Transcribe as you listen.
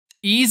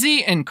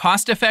Easy and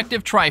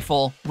cost-effective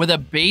trifle with a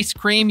base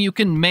cream you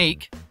can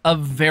make of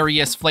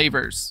various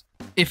flavors.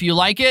 If you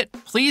like it,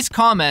 please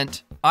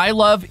comment, "I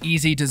love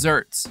easy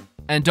desserts."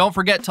 And don't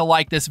forget to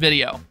like this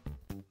video.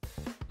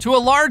 To a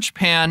large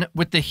pan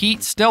with the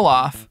heat still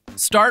off,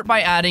 start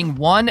by adding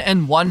 1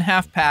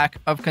 1/2 pack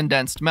of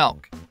condensed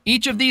milk.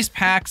 Each of these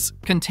packs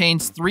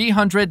contains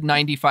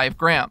 395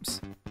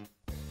 grams.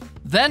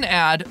 Then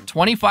add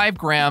 25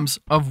 grams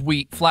of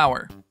wheat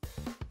flour.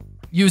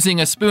 Using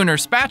a spoon or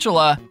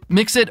spatula,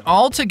 mix it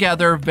all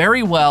together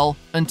very well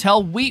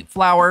until wheat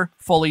flour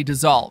fully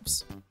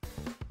dissolves.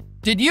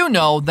 Did you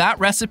know that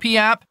recipe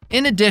app,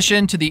 in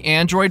addition to the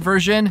Android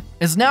version,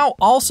 is now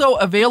also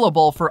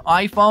available for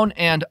iPhone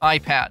and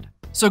iPad?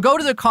 So go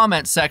to the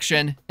comments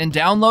section and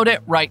download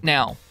it right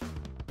now.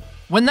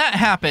 When that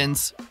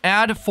happens,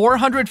 add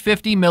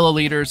 450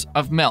 milliliters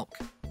of milk.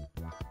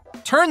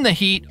 Turn the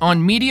heat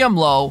on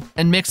medium-low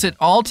and mix it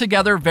all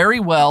together very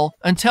well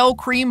until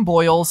cream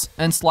boils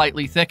and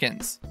slightly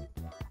thickens.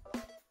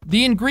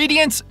 The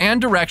ingredients and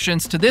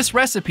directions to this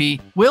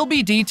recipe will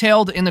be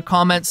detailed in the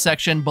comments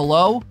section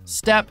below,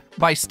 step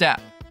by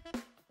step.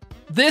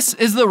 This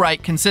is the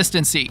right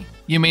consistency.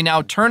 You may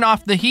now turn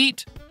off the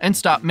heat and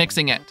stop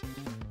mixing it.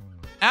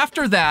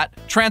 After that,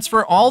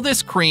 transfer all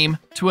this cream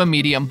to a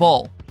medium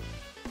bowl.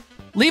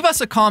 Leave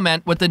us a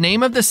comment with the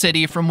name of the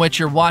city from which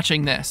you're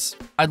watching this.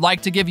 I'd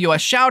like to give you a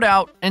shout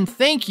out and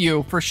thank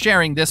you for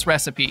sharing this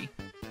recipe.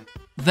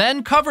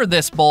 Then cover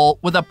this bowl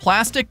with a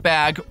plastic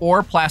bag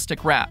or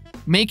plastic wrap,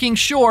 making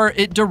sure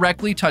it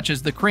directly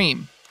touches the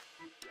cream.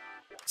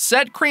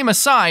 Set cream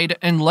aside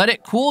and let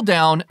it cool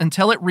down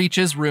until it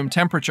reaches room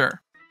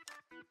temperature.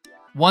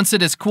 Once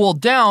it is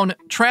cooled down,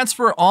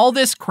 transfer all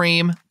this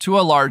cream to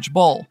a large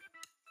bowl.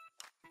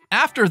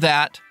 After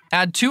that,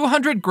 add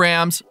 200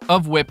 grams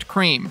of whipped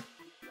cream.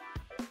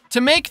 To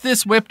make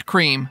this whipped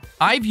cream,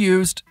 I've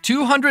used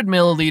 200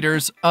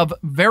 milliliters of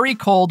very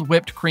cold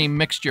whipped cream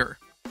mixture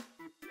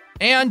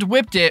and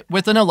whipped it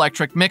with an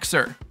electric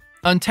mixer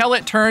until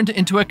it turned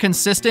into a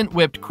consistent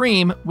whipped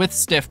cream with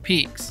stiff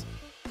peaks.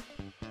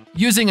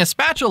 Using a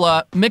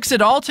spatula, mix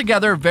it all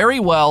together very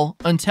well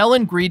until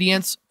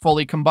ingredients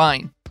fully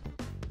combine.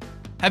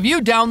 Have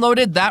you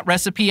downloaded that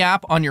recipe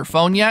app on your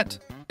phone yet?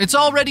 It's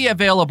already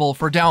available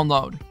for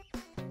download.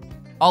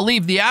 I'll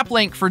leave the app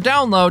link for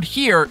download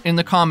here in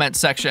the comments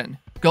section.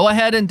 Go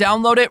ahead and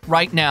download it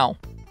right now.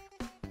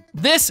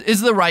 This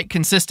is the right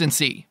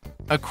consistency,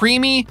 a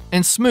creamy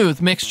and smooth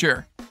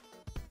mixture.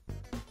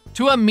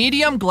 To a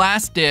medium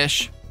glass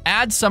dish,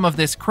 add some of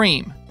this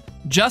cream,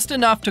 just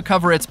enough to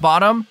cover its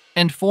bottom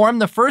and form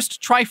the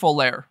first trifle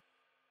layer.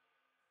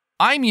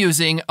 I'm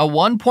using a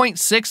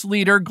 1.6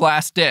 liter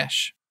glass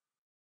dish.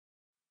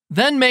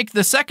 Then make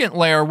the second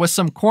layer with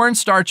some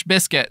cornstarch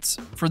biscuits.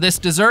 For this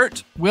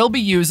dessert, we'll be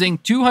using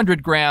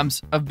 200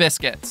 grams of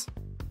biscuits.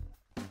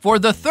 For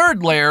the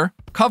third layer,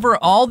 cover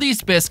all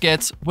these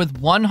biscuits with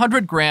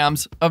 100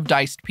 grams of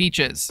diced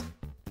peaches.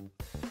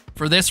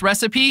 For this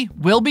recipe,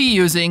 we'll be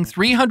using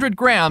 300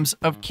 grams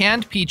of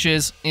canned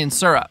peaches in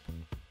syrup.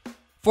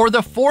 For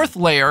the fourth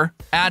layer,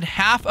 add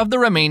half of the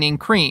remaining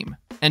cream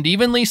and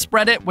evenly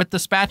spread it with the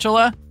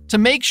spatula to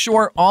make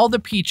sure all the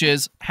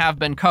peaches have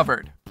been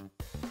covered.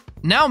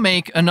 Now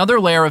make another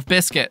layer of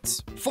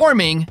biscuits,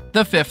 forming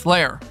the fifth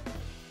layer.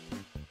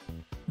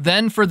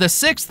 Then for the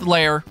sixth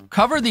layer,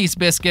 cover these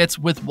biscuits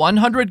with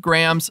 100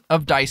 grams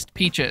of diced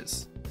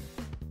peaches.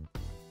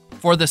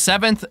 For the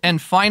seventh and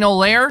final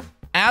layer,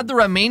 add the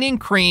remaining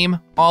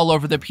cream all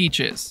over the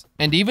peaches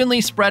and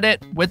evenly spread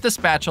it with the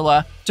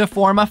spatula to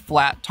form a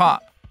flat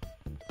top.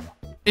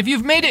 If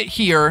you've made it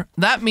here,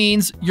 that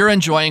means you're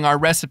enjoying our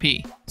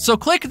recipe. So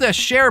click the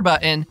share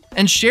button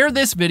and share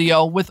this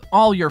video with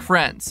all your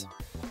friends.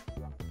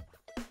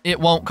 It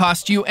won't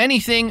cost you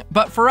anything,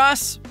 but for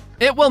us,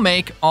 it will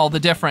make all the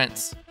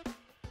difference.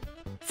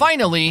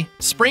 Finally,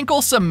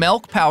 sprinkle some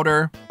milk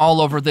powder all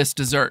over this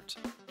dessert.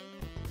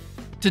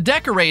 To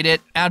decorate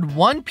it, add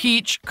 1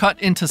 peach cut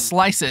into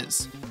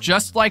slices,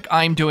 just like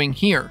I'm doing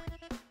here.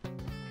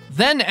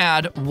 Then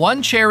add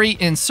 1 cherry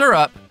in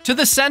syrup to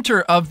the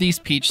center of these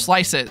peach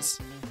slices.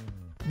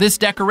 This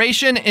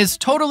decoration is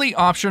totally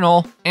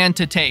optional and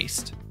to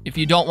taste. If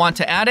you don't want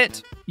to add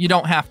it, you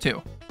don't have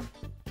to.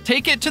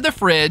 Take it to the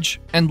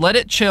fridge and let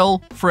it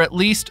chill for at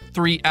least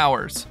 3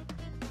 hours.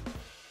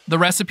 The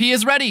recipe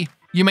is ready.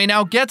 You may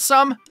now get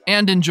some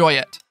and enjoy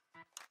it.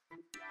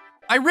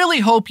 I really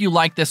hope you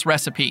like this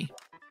recipe.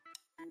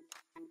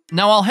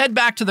 Now I'll head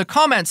back to the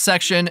comments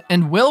section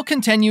and will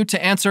continue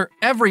to answer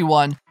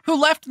everyone who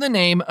left the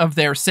name of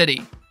their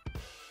city.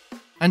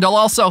 And I'll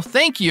also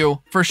thank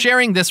you for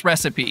sharing this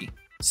recipe.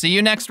 See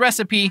you next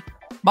recipe.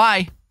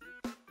 Bye.